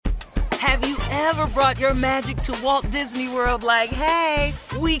Have you ever brought your magic to Walt Disney World like, hey,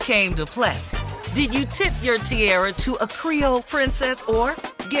 we came to play? Did you tip your tiara to a Creole princess or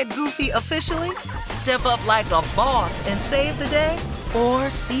get goofy officially? Step up like a boss and save the day? Or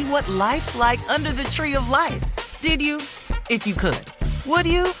see what life's like under the tree of life? Did you? If you could. Would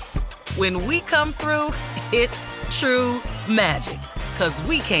you? When we come through, it's true magic. 'Cause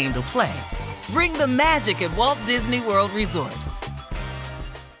we came to play. Bring the magic at Walt Disney World Resort.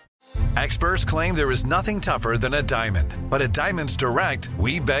 Experts claim there is nothing tougher than a diamond. But at Diamonds Direct,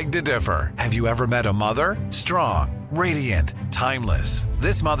 we beg to differ. Have you ever met a mother? Strong, radiant, timeless.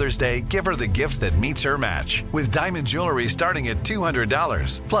 This Mother's Day, give her the gift that meets her match. With diamond jewelry starting at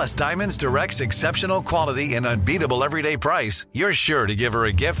 $200. Plus Diamonds Direct's exceptional quality and unbeatable everyday price, you're sure to give her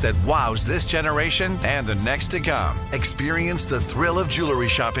a gift that wows this generation and the next to come. Experience the thrill of jewelry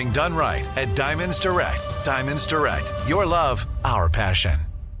shopping done right at Diamonds Direct. Diamonds Direct. Your love, our passion.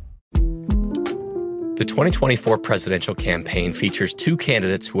 The 2024 presidential campaign features two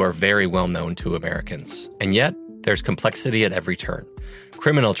candidates who are very well known to Americans. And yet, there's complexity at every turn.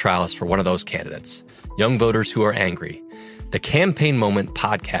 Criminal trials for one of those candidates. Young voters who are angry. The Campaign Moment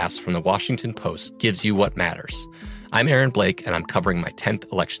podcast from the Washington Post gives you what matters. I'm Aaron Blake, and I'm covering my 10th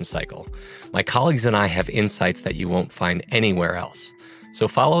election cycle. My colleagues and I have insights that you won't find anywhere else. So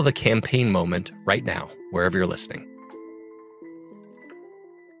follow The Campaign Moment right now, wherever you're listening.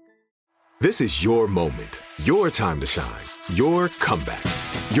 This is your moment, your time to shine, your comeback.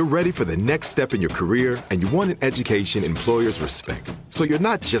 You're ready for the next step in your career, and you want an education employers respect. So you're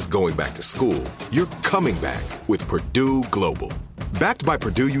not just going back to school, you're coming back with Purdue Global. Backed by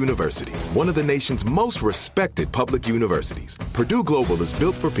Purdue University, one of the nation's most respected public universities, Purdue Global is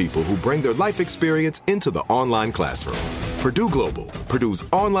built for people who bring their life experience into the online classroom. Purdue Global, Purdue's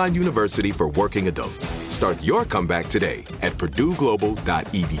online university for working adults. Start your comeback today at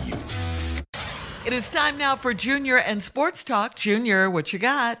purdueglobal.edu. It is time now for Junior and Sports Talk. Junior, what you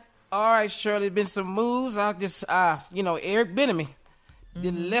got? All right, Shirley, been some moves. Eric Bieniemy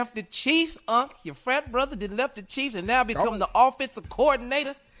did left the Chiefs. Your frat brother did left the Chiefs and now become the offensive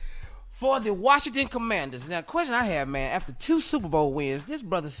coordinator for the Washington Commanders. Now, question I have, man, after 2 Super Bowl wins, this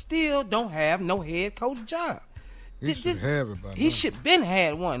brother still don't have no head coach job. He should have it by now. He should been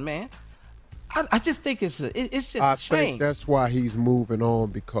had one, man. I just think it's just a shame. I think that's why he's moving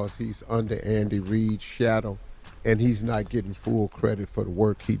on, because he's under Andy Reid's shadow, and he's not getting full credit for the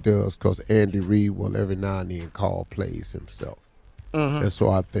work he does, because Andy Reid will every now and then call plays himself. Mm-hmm. And so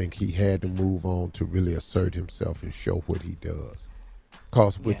I think he had to move on to really assert himself and show what he does.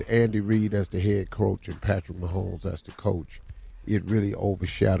 Because with Andy Reid as the head coach and Patrick Mahomes as the coach, it really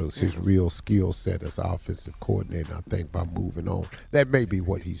overshadows his real skill set as offensive coordinator. I think by moving on, that may be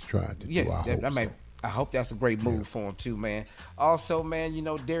what he's trying to do. I hope that's a great move for him too, man. Also, man,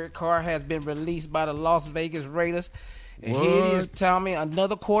 Derek Carr has been released by the Las Vegas Raiders. And here it is, Tommy,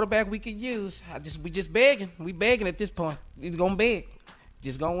 another quarterback we could use. We just begging. We begging at this point. We're going to beg.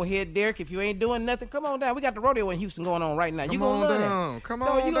 Just go ahead, Derek. If you ain't doing nothing, come on down. We got the rodeo in Houston going on right now. You going to love that. Come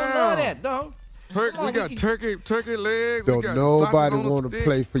on down. You going to love that, dog. We got turkey legs. Don't nobody want to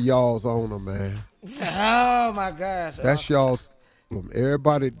play for y'all's owner, man. Oh, my gosh. That's y'all's.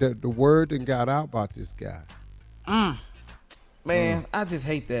 Everybody, the word done got out about this guy. Man, I just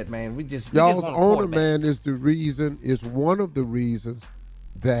hate that, man. Y'all's owner, man, is one of the reasons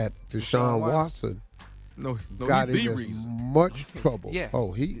that Deshaun Watson got in as much trouble. Yeah.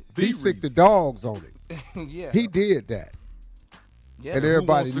 Oh, he sicked the dogs on him. Yeah. He did that. Yeah. And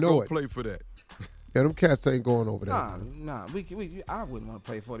everybody know it. Play for that. Yeah, them cats ain't going over there. Nah. I wouldn't want to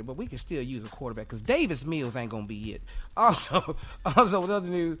play for it, but we can still use a quarterback because Davis Mills ain't gonna be it. Also, with other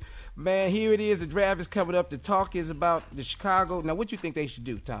news, man, here it is. The draft is coming up. The talk is about the Chicago. Now, what you think they should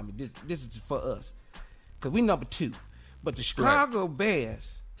do, Tommy? This is for us because we number 2, but the Chicago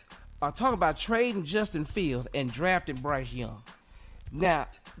Bears are talking about trading Justin Fields and drafting Bryce Young. Now,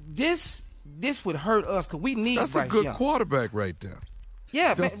 this would hurt us because we need Bryce Young. That's a good quarterback right there.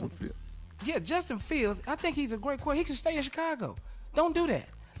 Yeah, Justin Fields. Yeah, Justin Fields, I think he's a great quarterback. He can stay in Chicago. Don't do that.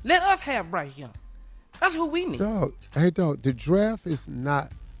 Let us have Bryce Young. That's who we need. Dog, the draft is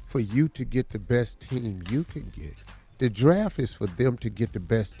not for you to get the best team you can get. The draft is for them to get the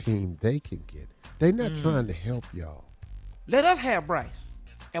best team they can get. They're not trying to help y'all. Let us have Bryce.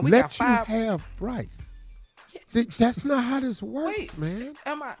 And we Let got 5. you have Bryce. Yeah. That's not how this works, Wait, man.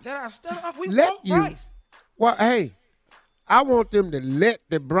 We want Bryce. Well, hey, I want them to let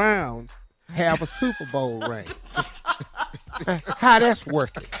the Browns have a Super Bowl ring. How that's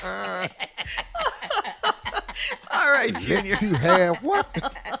working. All All right, Junior. You have what?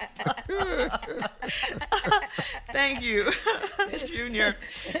 Thank you, Junior.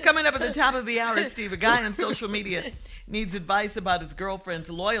 Coming up at the top of the hour, Steve, a guy on social media needs advice about his girlfriend's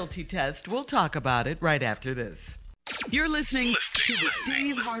loyalty test. We'll talk about it right after this. You're listening to the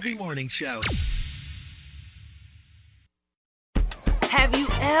Steve Harvey Morning Show. Have you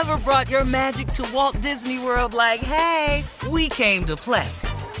ever brought your magic to Walt Disney World like, hey, we came to play?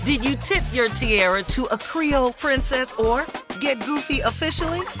 Did you tip your tiara to a Creole princess or get goofy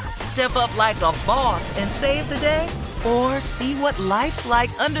officially? Step up like a boss and save the day? Or see what life's like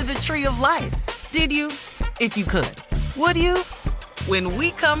under the tree of life? Did you? If you could. Would you? When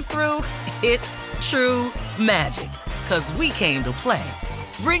we come through, it's true magic. 'Cause we came to play.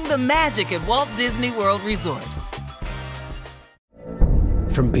 Bring the magic at Walt Disney World Resort.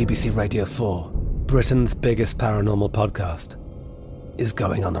 From BBC Radio 4, Britain's biggest paranormal podcast is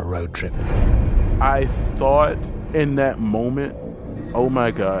going on a road trip. I thought in that moment, oh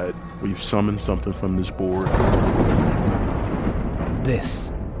my God, we've summoned something from this board.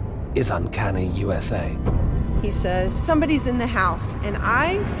 This is Uncanny USA. He says, somebody's in the house, and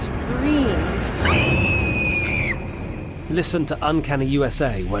I screamed. Listen to Uncanny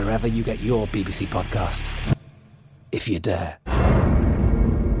USA wherever you get your BBC podcasts, if you dare.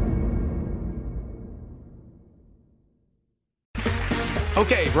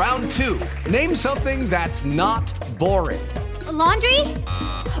 Okay, round two. Name something that's not boring. A laundry?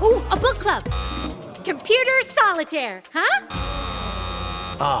 Ooh, a book club. Computer solitaire, huh?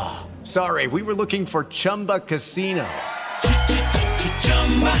 Ah, sorry, we were looking for Chumba Casino.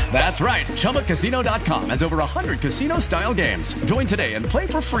 That's right, ChumbaCasino.com has over 100 casino-style games. Join today and play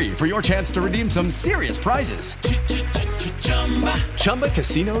for free for your chance to redeem some serious prizes.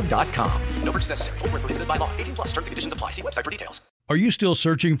 ChumbaCasino.com. No purchase necessary. Void where prohibited by law. 18+ terms and conditions apply. See website for details. Are you still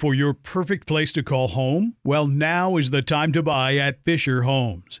searching for your perfect place to call home? Well, now is the time to buy at Fisher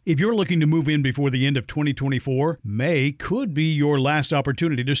Homes. If you're looking to move in before the end of 2024, May could be your last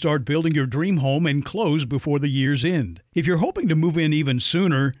opportunity to start building your dream home and close before the year's end. If you're hoping to move in even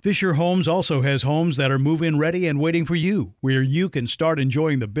sooner, Fisher Homes also has homes that are move-in ready and waiting for you, where you can start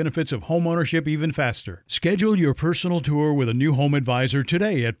enjoying the benefits of homeownership even faster. Schedule your personal tour with a new home advisor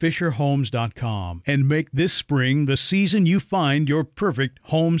today at FisherHomes.com and make this spring the season you find your perfect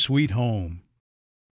home sweet home.